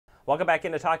Welcome back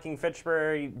into Talking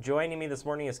Fitchburg. Joining me this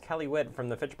morning is Kelly Witt from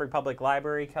the Fitchburg Public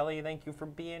Library. Kelly, thank you for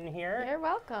being here. You're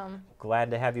welcome. Glad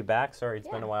to have you back. Sorry, it's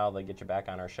been a while to get you back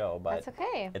on our show, but that's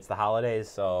okay. It's the holidays,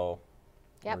 so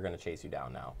we're going to chase you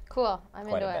down now. Cool. I'm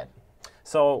into it.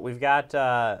 So we've got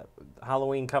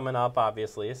Halloween coming up,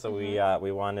 obviously, so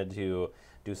we wanted to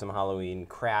do some Halloween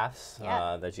crafts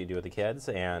that you do with the kids,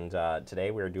 and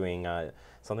today we're doing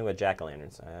something with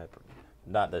jack-o'-lanterns.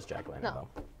 Not this jack-o'-lantern, though.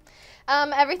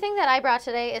 Everything that I brought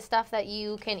today is stuff that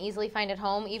you can easily find at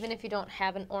home. Even if you don't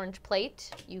have an orange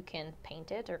plate, you can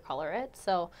paint it or color it.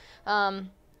 So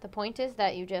the point is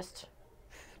that you just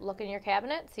look in your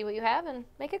cabinet, see what you have, and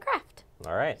make a craft.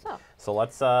 All right. So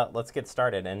let's get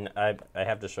started. And I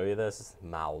have to show you this.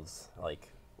 Mouths. Like,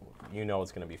 you know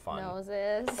it's going to be fun.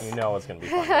 Noses. You know it's going to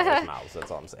be fun. There's mouths.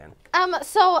 That's all I'm saying.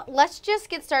 So let's just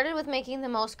get started with making the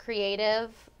most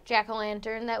creative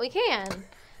jack-o'-lantern that we can.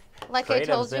 Like Creative's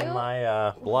I told you, in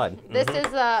my blood. This is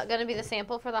going to be the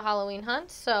sample for the Halloween hunt.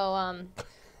 So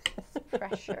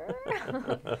pressure.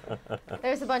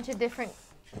 There's a bunch of different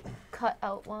cut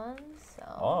out ones. So.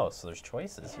 Oh, so there's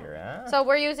choices here, huh? So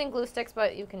we're using glue sticks,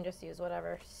 but you can just use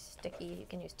whatever sticky. You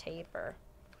can use tape or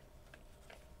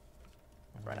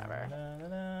whatever.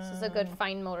 This is a good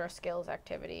fine motor skills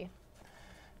activity.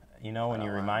 You know, when you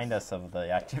remind us of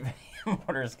the activity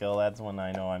motor skill, that's when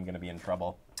I know I'm going to be in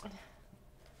trouble.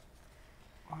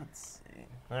 Let's see.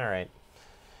 All right.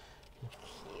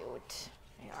 Cute.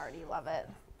 I already love it.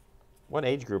 What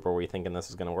age group are we thinking this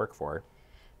is going to work for?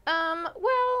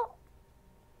 Well,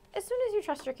 as soon as you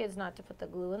trust your kids not to put the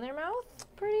glue in their mouth,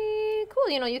 pretty cool.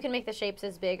 You know, you can make the shapes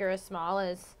as big or as small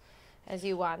as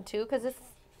you want to, because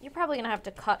you're probably going to have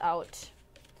to cut out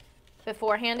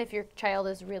beforehand if your child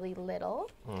is really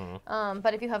little.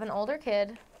 But if you have an older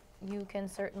kid, you can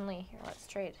certainly, here, let's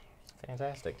trade.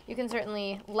 Fantastic. You can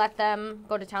certainly let them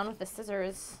go to town with the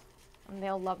scissors, and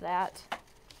they'll love that.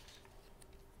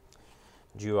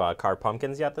 Did you carve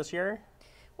pumpkins yet this year?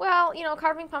 Well, you know,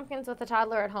 carving pumpkins with a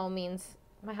toddler at home means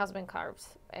my husband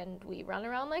carves, and we run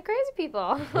around like crazy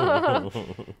people.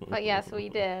 But yes, we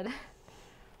did.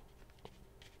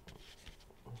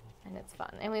 And it's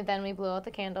fun. And then we blew out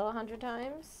the candle 100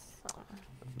 times. So.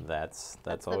 That's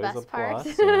always the best a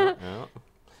plus. part. Yeah.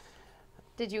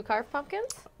 Did you carve pumpkins?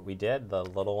 We did. The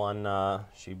little one,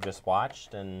 she just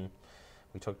watched, and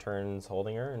we took turns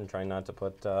holding her and trying not to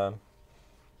put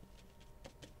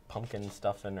pumpkin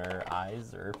stuff in her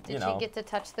eyes, or Did she get to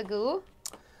touch the goo?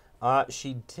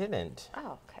 She didn't.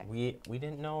 Oh, okay. We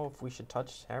didn't know if we should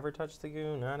have her touch the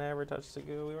goo, not have her touch the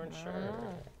goo. We weren't sure.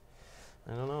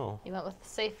 I don't know. You went with the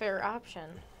safer option.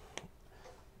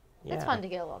 Yeah. It's fun to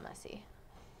get a little messy.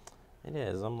 It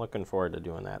is. I'm looking forward to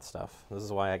doing that stuff. This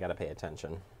is why I got to pay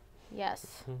attention.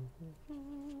 Yes.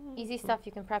 Easy stuff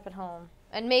you can prep at home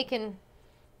and make in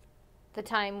the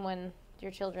time when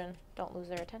your children don't lose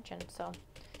their attention. So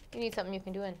you need something you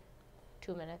can do in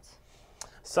 2 minutes.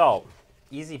 So,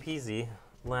 easy peasy,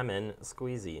 lemon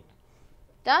squeezy.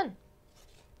 Done.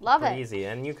 Love it. Easy.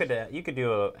 And you could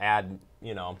add,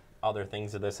 other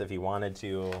things to this if you wanted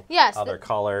to. Yes. Other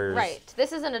colors. Right.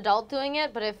 This is an adult doing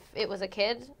it, but if it was a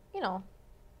kid,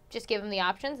 just give them the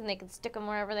options and they can stick them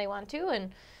wherever they want to,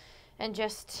 and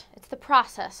just, it's the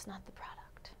process, not the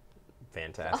product.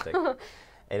 Fantastic.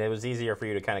 And it was easier for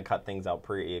you to kind of cut things out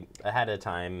ahead of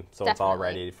time, so Definitely. It's all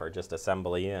ready for just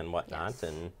assembly and whatnot. Yes.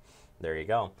 And there you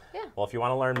go. Yeah. Well, if you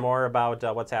want to learn more about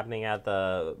what's happening at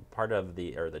the part of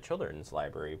the children's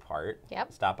library part,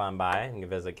 stop on by and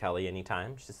visit Kelly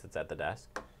anytime. She sits at the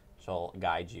desk. She'll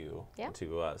guide you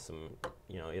to some,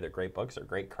 either great books or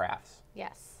great crafts.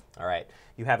 Yes. All right.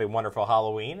 You have a wonderful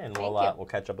Halloween, and we'll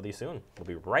catch up with you soon. We'll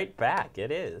be right back. It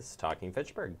is Talking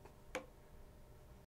Fitchburg.